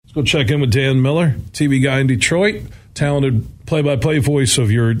Let's go check in with Dan Miller, TV guy in Detroit, talented play-by-play voice of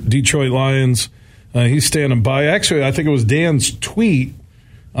your Detroit Lions. He's standing by. Actually, I think it was Dan's tweet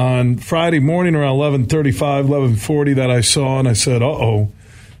on Friday morning around 11:35, 11:40 that I saw, and I said, uh-oh.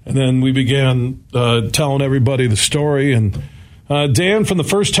 And then we began telling everybody the story. And Dan, from the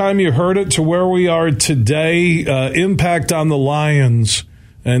first time you heard it to where we are today, impact on the Lions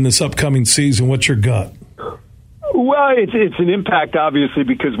and this upcoming season, what's your gut? Well, it's an impact, obviously,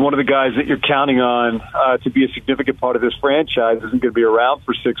 because one of the guys that you're counting on to be a significant part of this franchise isn't going to be around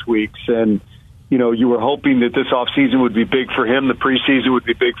for 6 weeks. And, you know, you were hoping that this offseason would be big for him, the preseason would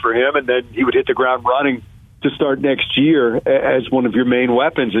be big for him, and then he would hit the ground running to start next year as one of your main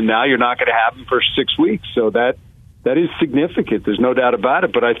weapons. And now you're not going to have him for 6 weeks. So that is significant. There's no doubt about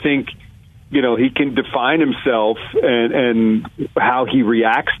it. But I think, you know, he can define himself and how he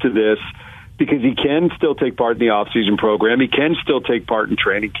reacts to this, because he can still take part in the off-season program. He can still take part in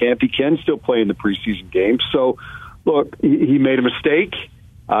training camp. He can still play in the preseason games. So, look, he made a mistake.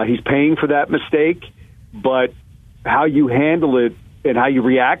 He's paying for that mistake. But how you handle it and how you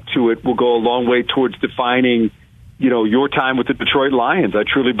react to it will go a long way towards defining, you know, your time with the Detroit Lions. I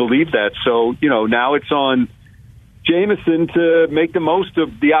truly believe that. So, you know, now it's on Jameson to make the most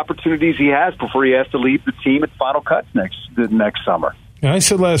of the opportunities he has before he has to leave the team at Final Cuts next summer. I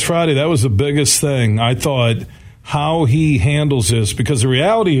said last Friday that was the biggest thing. I thought how he handles this, because the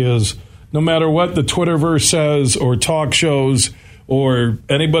reality is no matter what the Twitterverse says or talk shows or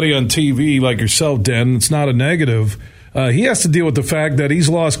anybody on TV like yourself, Dan, it's not a negative. He has to deal with the fact that he's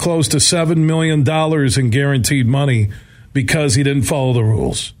lost close to $7 million in guaranteed money because he didn't follow the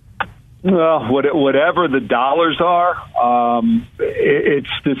rules. Well, whatever the dollars are,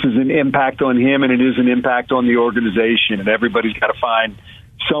 this is an impact on him, and it is an impact on the organization, and everybody's got to find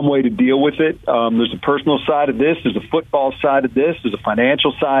some way to deal with it. There's a personal side of this. There's a football side of this. There's a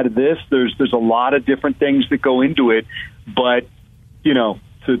financial side of this. There's a lot of different things that go into it, but, you know,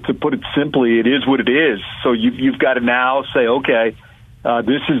 to put it simply, it is what it is. So you've got to now say, okay,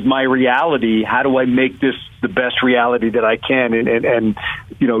 this is my reality. How do I make this the best reality that I can and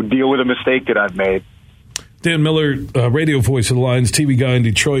you know, deal with a mistake that I've made? Dan Miller, radio voice of the Lions, TV guy in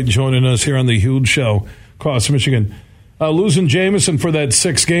Detroit, joining us here on the Huge Show across Michigan. Losing Jameson for that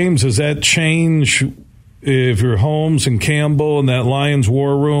 6 games, does that change if you're Holmes and Campbell in that Lions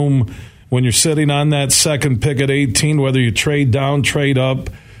war room when you're sitting on that second pick at 18, whether you trade down, trade up?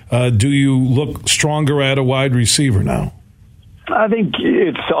 Do you look stronger at a wide receiver now? I think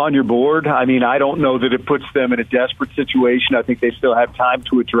it's on your board. I mean, I don't know that it puts them in a desperate situation. I think they still have time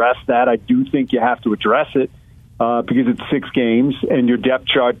to address that. I do think you have to address it because it's 6 games, and your depth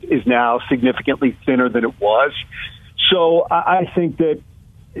chart is now significantly thinner than it was. So I think that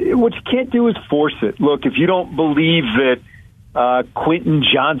what you can't do is force it. Look, if you don't believe that Quentin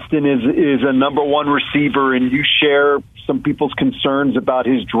Johnston is a number 1 receiver and you share some people's concerns about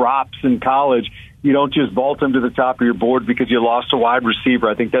his drops in college, you don't just vault him to the top of your board because you lost a wide receiver.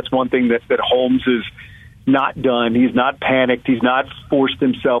 I think that's one thing that Holmes has not done. He's not panicked. He's not forced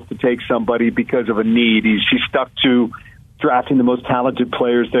himself to take somebody because of a need. He's stuck to drafting the most talented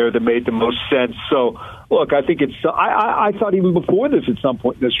players there that made the most sense. So, look, I think I thought even before this at some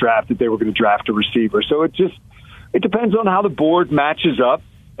point in this draft that they were going to draft a receiver. So it depends on how the board matches up.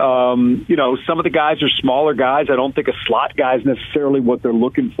 You know, some of the guys are smaller guys. I don't think a slot guy is necessarily what they're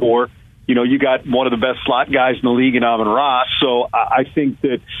looking for. You know, you got one of the best slot guys in the league in Amon-Ra. So I think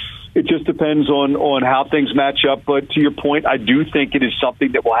that it just depends on how things match up. But to your point, I do think it is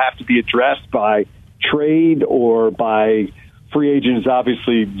something that will have to be addressed by trade or by free agents,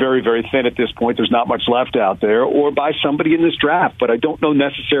 obviously very, very thin at this point. There's not much left out there, or by somebody in this draft. But I don't know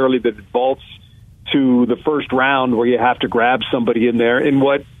necessarily that it vaults to the first round where you have to grab somebody in there in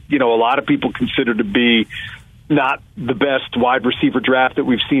what, you know, a lot of people consider to be not the best wide receiver draft that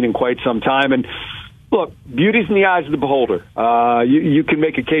we've seen in quite some time. And look, beauty's in the eyes of the beholder. You can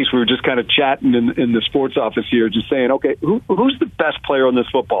make a case. We were just kind of chatting in the sports office here, just saying, okay, who's the best player on this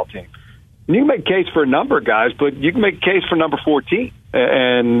football team? And you can make a case for a number of guys, but you can make a case for number 14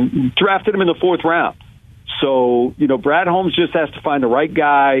 and drafted him in the 4th round. So, you know, Brad Holmes just has to find the right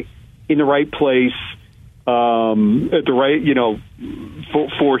guy in the right place at the right, you know,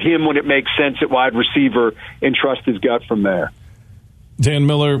 for him when it makes sense at wide receiver, and trust his gut from there. Dan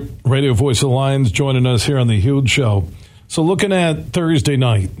Miller, radio voice of the Lions, joining us here on the Huge Show. So looking at Thursday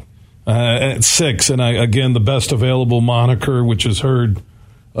night at 6, and again, the best available moniker, which is heard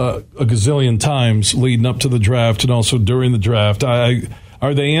a gazillion times leading up to the draft and also during the draft.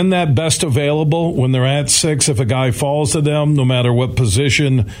 Are they in that best available when they're at 6 if a guy falls to them, no matter what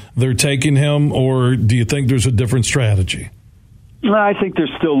position they're taking him, or do you think there's a different strategy? I think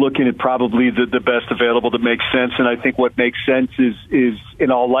they're still looking at probably the best available that makes sense, and I think what makes sense is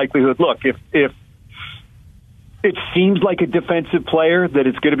in all likelihood, look, if it seems like a defensive player, that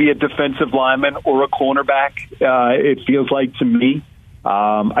it's going to be a defensive lineman or a cornerback, it feels like to me.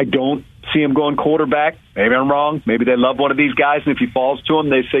 I don't see him going quarterback. Maybe I'm wrong. Maybe they love one of these guys, and if he falls to them,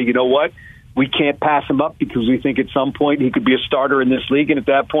 they say, you know what? We can't pass him up because we think at some point he could be a starter in this league, and at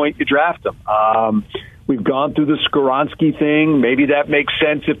that point you draft him. We've gone through the Skoronski thing. Maybe that makes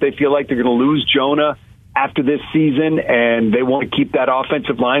sense if they feel like they're going to lose Jonah after this season, and they want to keep that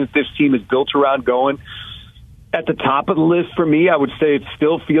offensive line that this team is built around going. At the top of the list for me, I would say it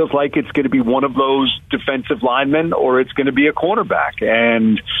still feels like it's going to be one of those defensive linemen or it's going to be a cornerback.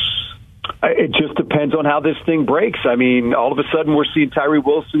 And it just depends on how this thing breaks. I mean, all of a sudden we're seeing Tyree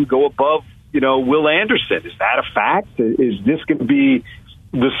Wilson go above, Will Anderson. Is that a fact? Is this going to be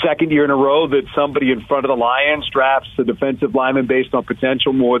the second year in a row that somebody in front of the Lions drafts a defensive lineman based on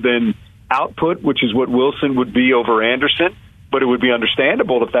potential more than output, which is what Wilson would be over Anderson? But it would be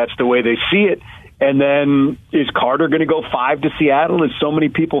understandable if that's the way they see it. And then is Carter going to go 5 to Seattle, as so many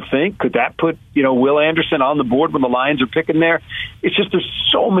people think? Could that put, Will Anderson on the board when the Lions are picking there? It's just there's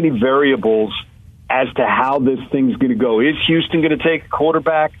so many variables as to how this thing's going to go. Is Houston going to take a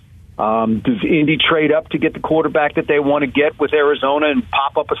quarterback? Does Indy trade up to get the quarterback that they want to get with Arizona and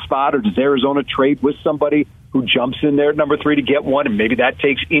pop up a spot? Or does Arizona trade with somebody who jumps in there at number 3 to get one, and maybe that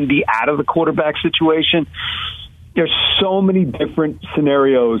takes Indy out of the quarterback situation? There's so many different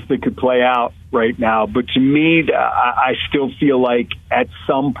scenarios that could play out right now. But to me, I still feel like at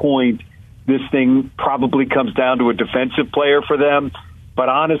some point this thing probably comes down to a defensive player for them. But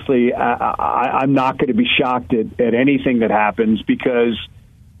honestly, I'm not going to be shocked at anything that happens, because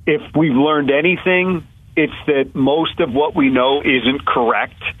if we've learned anything, it's that most of what we know isn't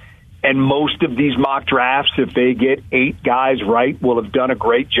correct. And most of these mock drafts, if they get 8 guys right, will have done a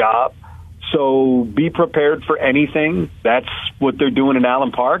great job. So be prepared for anything. That's what they're doing in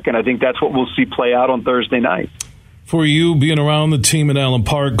Allen Park, and I think that's what we'll see play out on Thursday night. For you, being around the team at Allen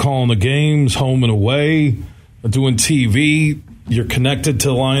Park, calling the games, home and away, doing TV, you're connected to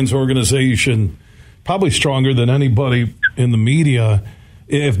the Lions organization, probably stronger than anybody in the media.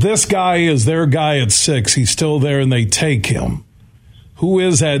 If this guy is their guy at 6, he's still there and they take him, who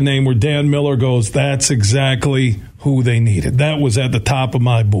is that name where Dan Miller goes, that's exactly who they needed? That was at the top of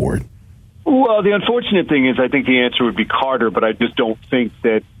my board. Well, the unfortunate thing is I think the answer would be Carter, but I just don't think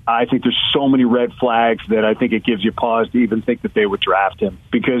that – I think there's so many red flags that I think it gives you pause to even think that they would draft him,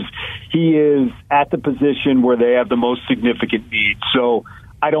 because he is at the position where they have the most significant need. So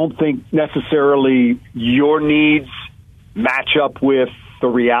I don't think necessarily your needs match up with the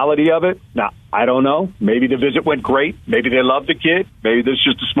reality of it. Now, I don't know. Maybe the visit went great. Maybe they love the kid. Maybe there's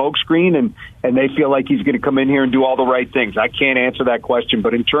just a smokescreen, and they feel like he's going to come in here and do all the right things. I can't answer that question.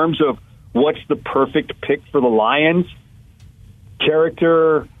 But in terms of what's the perfect pick for the Lions,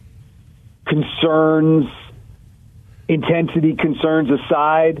 character concerns, intensity concerns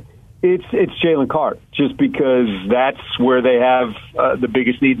aside, it's Jalen Carter, just because that's where they have the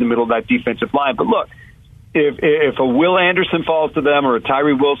biggest need in the middle of that defensive line. But look, if a Will Anderson falls to them or a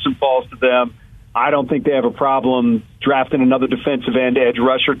Tyree Wilson falls to them, I don't think they have a problem drafting another defensive end, edge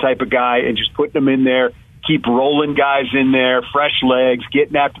rusher type of guy, and just putting them in there. Keep rolling guys in there, fresh legs,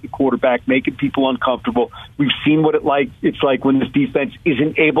 getting after the quarterback, making people uncomfortable. We've seen what it's like when this defense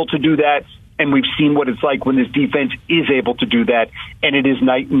isn't able to do that, and we've seen what it's like when this defense is able to do that, and it is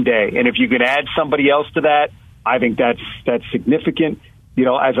night and day. And if you can add somebody else to that, I think that's significant.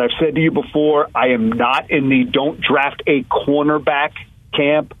 As I've said to you before, I am not in the don't draft a cornerback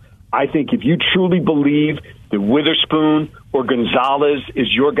camp. I think if you truly believe that Witherspoon or Gonzalez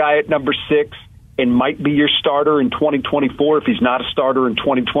is your guy at number 6, and might be your starter in 2024 if he's not a starter in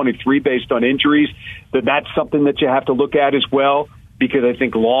 2023 based on injuries, then that's something that you have to look at as well, because I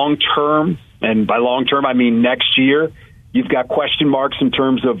think long-term, and by long-term I mean next year, you've got question marks in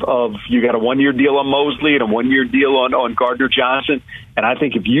terms of you got a 1-year deal on Mosley and a 1-year deal on Gardner Johnson. And I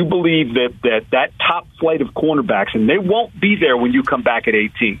think if you believe that top flight of cornerbacks, and they won't be there when you come back at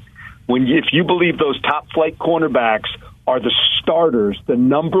 18, if you believe those top flight cornerbacks are the starters, the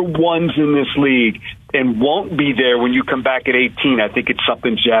number 1s in this league, and won't be there when you come back at 18, I think it's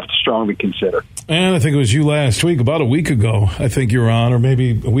something you have to strongly consider. And I think it was you last week, about a week ago, I think you were on, or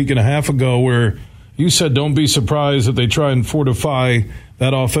maybe a week and a half ago, where you said don't be surprised that they try and fortify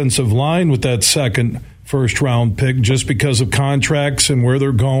that offensive line with that second first-round pick just because of contracts and where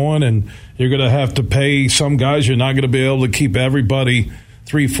they're going, and you're going to have to pay some guys. You're not going to be able to keep everybody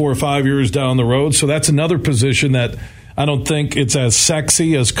 3, 4, 5 years down the road. So that's another position that I don't think it's as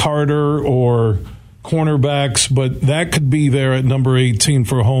sexy as Carter or cornerbacks, but that could be there at number 18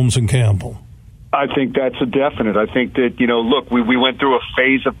 for Holmes and Campbell. I think that's a definite. I think that, look, we went through a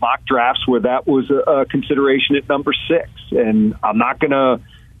phase of mock drafts where that was a consideration at number 6. And I'm not going to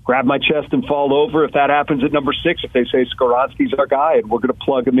grab my chest and fall over if that happens at number 6, if they say Skoronski's our guy and we're going to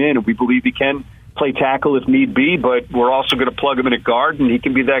plug him in and we believe he can play tackle if need be, but we're also going to plug him in at guard and he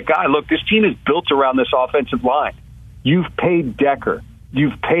can be that guy. Look, this team is built around this offensive line. You've paid Decker.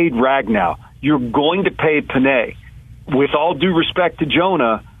 You've paid Ragnow. You're going to pay Panay. With all due respect to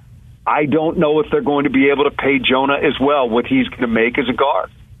Jonah, I don't know if they're going to be able to pay Jonah as well what he's going to make as a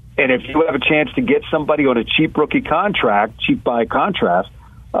guard. And if you have a chance to get somebody on a cheap rookie contract, cheap by contrast,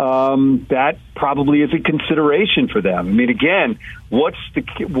 that probably is a consideration for them. I mean, again, what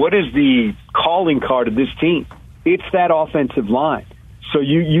is the calling card of this team? It's that offensive line. So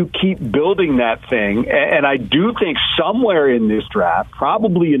you keep building that thing. And I do think somewhere in this draft,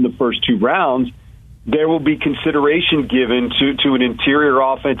 probably in the first 2 rounds, there will be consideration given to an interior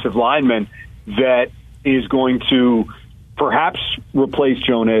offensive lineman that is going to perhaps replace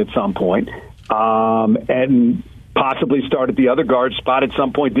Jonah at some point, and possibly start at the other guard spot at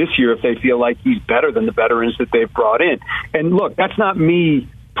some point this year if they feel like he's better than the veterans that they've brought in. And look, that's not me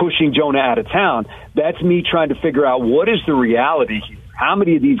pushing Jonah out of town. That's me trying to figure out what is the reality here. How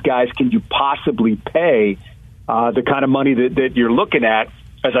many of these guys can you possibly pay the kind of money that you're looking at?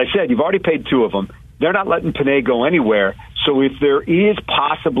 As I said, you've already paid 2 of them. They're not letting Panay go anywhere. So if there is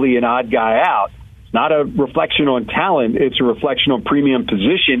possibly an odd guy out, it's not a reflection on talent. It's a reflection on premium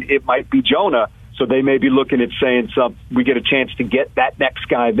position. It might be Jonah. So they may be looking at saying, we get a chance to get that next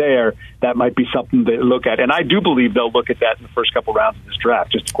guy there. That might be something to look at. And I do believe they'll look at that in the first couple rounds of this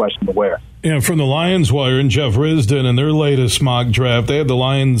draft, just a question of where. Yeah, from the Lions Wire and Jeff Risdon in their latest mock draft, they had the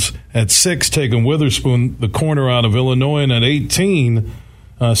Lions at 6 taking Witherspoon, the corner out of Illinois, and at 18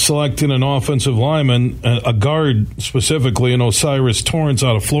 selecting an offensive lineman, a guard specifically, and Osiris Torrance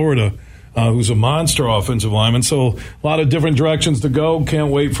out of Florida, who's a monster offensive lineman. So a lot of different directions to go.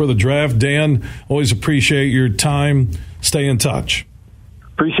 Can't wait for the draft. Dan, always appreciate your time. Stay in touch.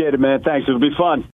 Appreciate it, man. Thanks. It'll be fun.